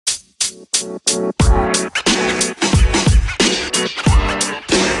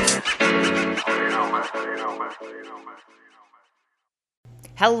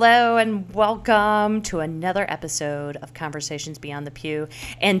Hello and welcome to another episode of Conversations Beyond the Pew.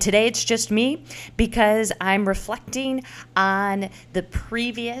 And today it's just me because I'm reflecting on the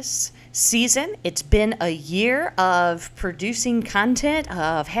previous season. It's been a year of producing content,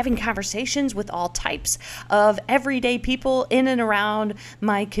 of having conversations with all types of everyday people in and around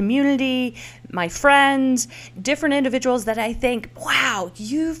my community, my friends, different individuals that I think, wow,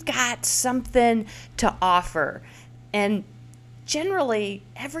 you've got something to offer. And generally,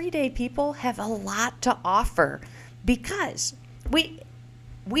 everyday people have a lot to offer because we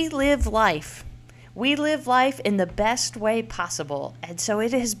live life. We live life in the best way possible. And so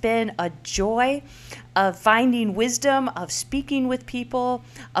it has been a joy of finding wisdom, of speaking with people,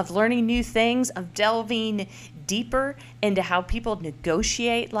 of learning new things, of delving deeper into how people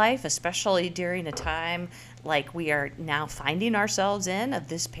negotiate life, especially during a time like we are now finding ourselves in of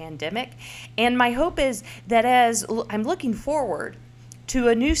this pandemic. And my hope is that as I'm looking forward to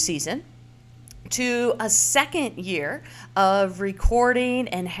a new season, to a second year of recording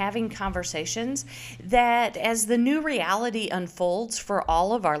and having conversations, that as the new reality unfolds for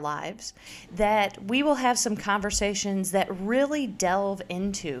all of our lives, that we will have some conversations that really delve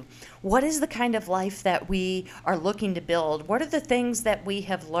into what is the kind of life that we are looking to build? What are the things that we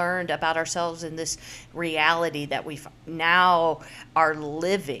have learned about ourselves in this reality that we now are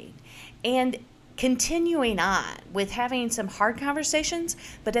living? And continuing on with having some hard conversations,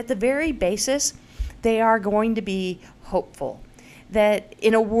 but at the very basis, they are going to be hopeful. That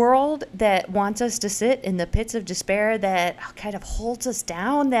in a world that wants us to sit in the pits of despair, that kind of holds us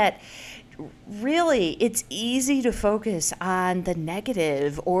down, that really it's easy to focus on the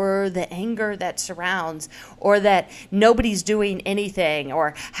negative or the anger that surrounds, or that nobody's doing anything,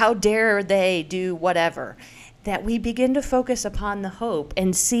 or how dare they do whatever. That we begin to focus upon the hope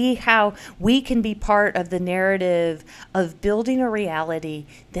and see how we can be part of the narrative of building a reality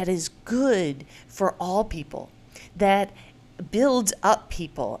that is good for all people, that builds up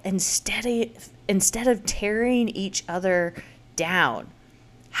people instead of tearing each other down.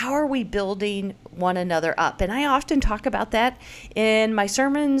 How are we building one another up? And I often talk about that in my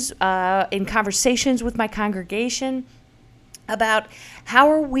sermons, in conversations with my congregation, about how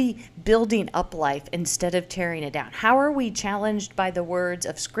are we building up life instead of tearing it down? How are we challenged by the words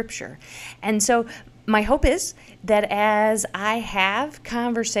of Scripture? And so my hope is that as I have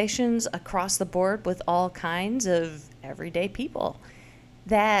conversations across the board with all kinds of everyday people,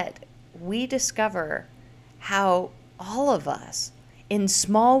 that we discover how all of us, in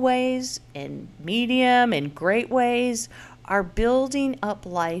small ways, in medium, in great ways, are building up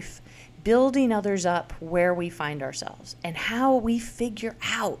life, building others up where we find ourselves, and how we figure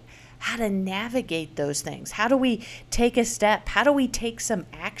out how to navigate those things. How do we take a step? How do we take some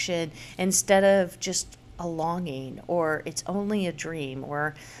action instead of just a longing, or it's only a dream,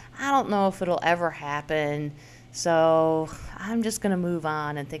 or I don't know if it'll ever happen, so I'm just going to move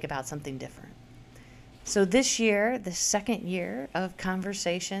on and think about something different. So this year, the second year of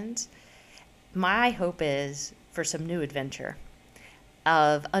conversations, my hope is for some new adventure,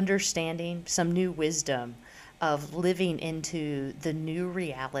 of understanding some new wisdom, of living into the new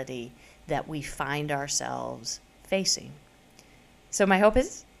reality that we find ourselves facing. So my hope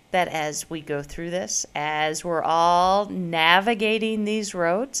is that as we go through this, as we're all navigating these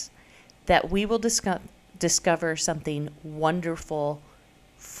roads, that we will discover something wonderful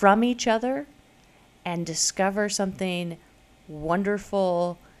from each other, and discover something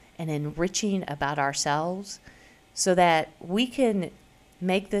wonderful and enriching about ourselves, so that we can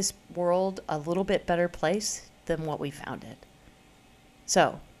make this world a little bit better place than what we found it.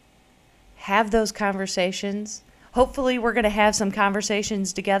 So, have those conversations. Hopefully, we're going to have some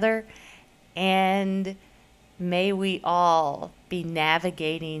conversations together, and may we all be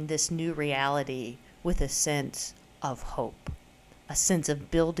navigating this new reality with a sense of hope, a sense of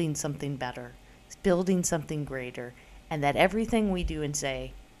building something better, building something greater, and that everything we do and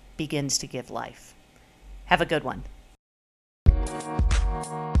say begins to give life. Have a good one.